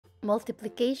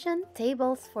Multiplication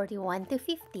tables 41 to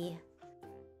 50.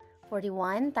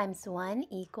 41 times 1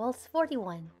 equals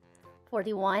 41.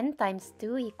 41 times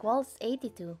 2 equals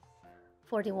 82.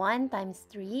 41 times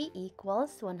 3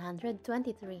 equals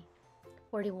 123.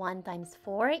 41 times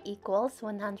 4 equals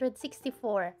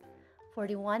 164.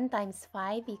 41 times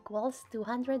 5 equals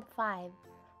 205.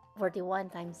 41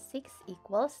 times 6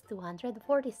 equals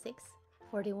 246.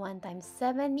 41 times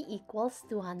 7 equals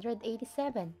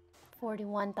 287.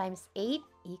 41 times 8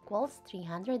 equals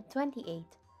 328.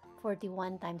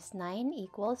 41 times 9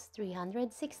 equals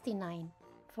 369.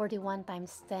 41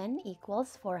 times 10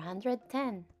 equals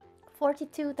 410.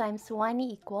 42 times 1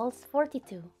 equals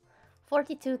 42.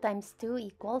 42 times 2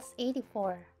 equals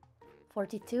 84.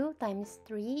 42 times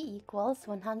 3 equals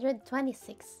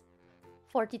 126.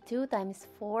 42 times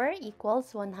 4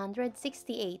 equals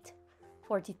 168.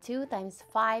 42 times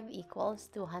 5 equals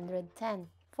 210.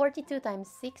 42 times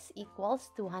 6 equals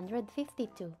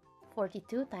 252.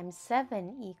 42 times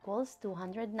 7 equals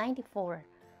 294.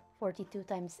 42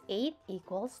 times 8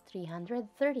 equals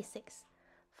 336.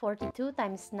 42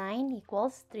 times 9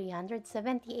 equals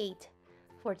 378.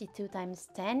 42 times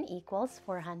 10 equals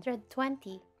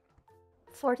 420.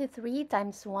 43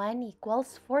 times 1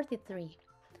 equals 43.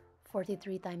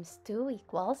 43 times 2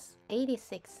 equals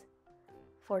 86.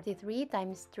 43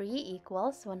 times 3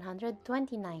 equals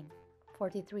 129.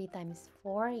 43 times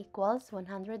 4 equals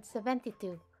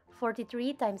 172.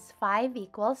 43 times 5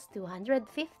 equals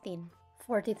 215.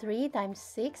 43 times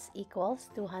 6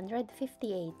 equals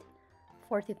 258.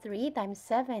 43 times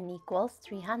 7 equals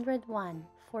 301.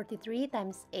 43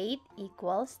 times 8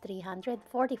 equals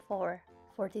 344.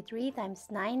 43 times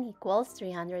 9 equals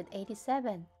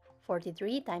 387.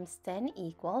 43 times 10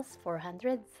 equals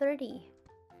 430.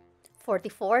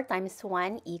 44 times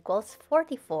 1 equals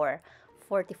 44.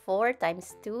 44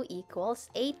 times 2 equals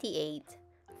 88.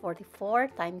 44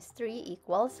 times 3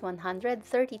 equals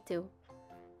 132.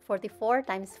 44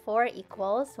 times 4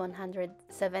 equals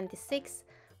 176.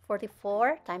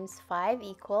 44 times 5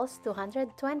 equals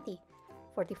 220.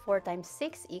 44 times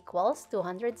 6 equals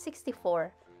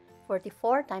 264.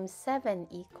 44 times 7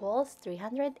 equals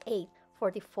 308.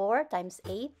 44 times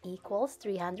 8 equals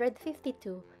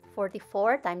 352.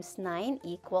 44 times 9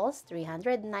 equals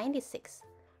 396.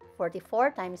 44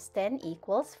 times 10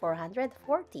 equals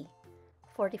 440.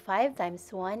 45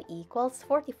 times 1 equals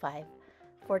 45.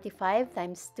 45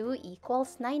 times 2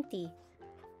 equals 90.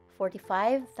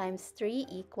 45 times 3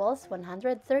 equals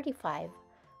 135.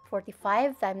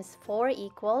 45 times 4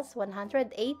 equals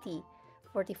 180.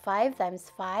 45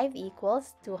 times 5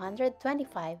 equals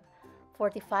 225.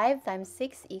 45 times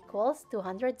 6 equals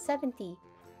 270.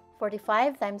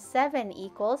 45 times 7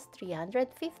 equals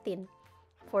 315.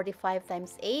 45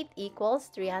 times 8 equals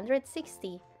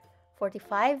 360.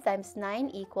 45 times 9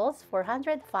 equals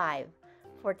 405.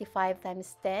 45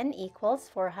 times 10 equals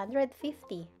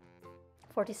 450.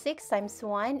 46 times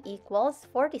 1 equals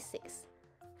 46.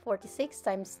 46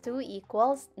 times 2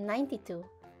 equals 92.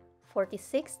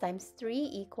 46 times 3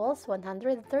 equals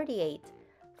 138.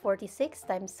 46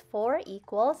 times 4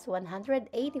 equals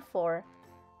 184.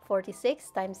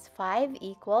 46 times 5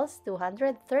 equals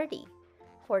 230.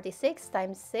 46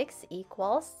 times 6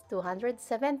 equals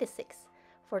 276.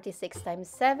 46 times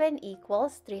 7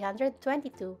 equals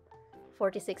 322.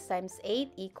 46 times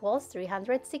 8 equals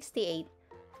 368.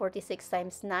 46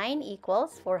 times 9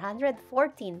 equals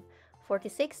 414.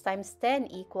 46 times 10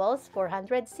 equals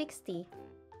 460.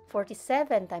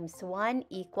 47 times 1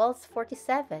 equals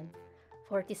 47.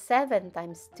 47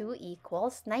 times 2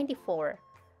 equals 94.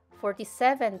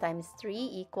 47 times 3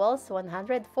 equals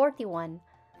 141.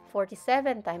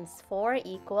 47 times 4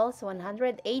 equals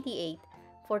 188.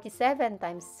 47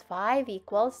 times 5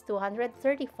 equals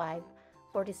 235.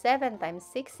 47 times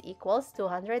 6 equals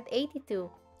 282.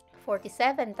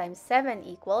 47 times 7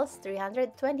 equals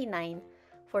 329.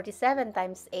 47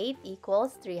 times 8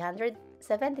 equals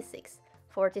 376.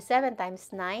 47 times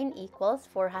 9 equals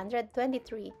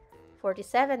 423.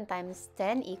 47 times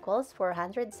 10 equals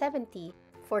 470.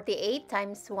 48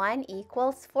 times 1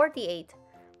 equals 48.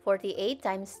 48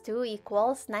 times 2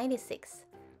 equals 96.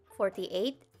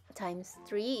 48 times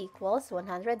 3 equals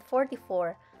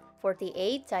 144.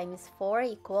 48 times 4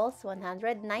 equals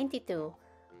 192.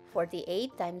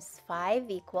 48 times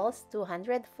 5 equals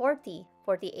 240.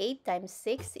 48 times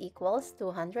 6 equals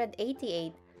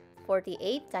 288.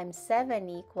 48 times 7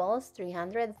 equals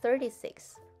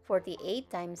 336. 48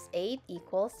 times 8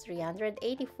 equals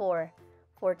 384.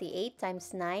 48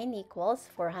 times 9 equals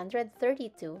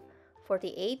 432.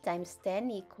 48 times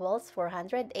 10 equals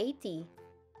 480.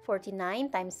 49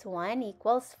 times 1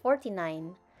 equals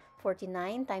 49.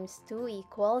 49 times 2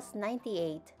 equals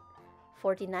 98.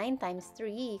 49 times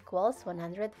 3 equals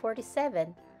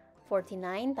 147.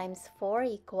 49 times 4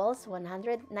 equals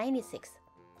 196.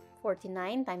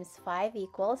 49 times 5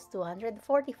 equals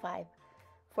 245.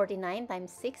 49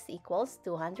 times 6 equals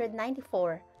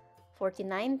 294.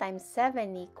 49 times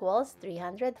 7 equals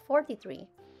 343.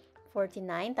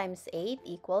 49 times 8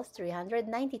 equals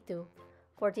 392.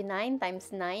 49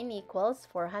 times 9 equals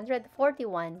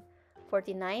 441.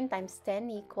 49 times 10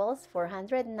 equals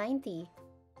 490.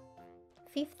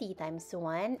 50 times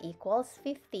 1 equals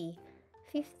 50.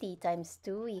 50 times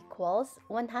 2 equals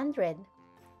 100.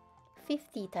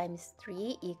 50 times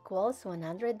 3 equals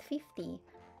 150.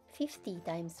 50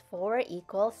 times 4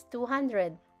 equals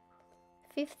 200.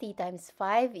 50 times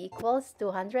 5 equals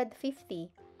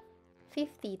 250.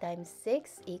 50 times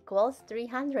 6 equals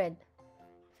 300.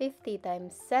 50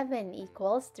 times 7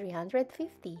 equals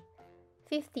 350.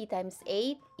 50 times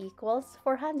 8 equals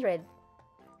 400.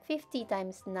 50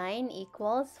 times 9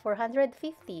 equals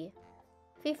 450.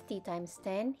 50 times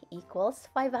 10 equals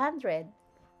 500.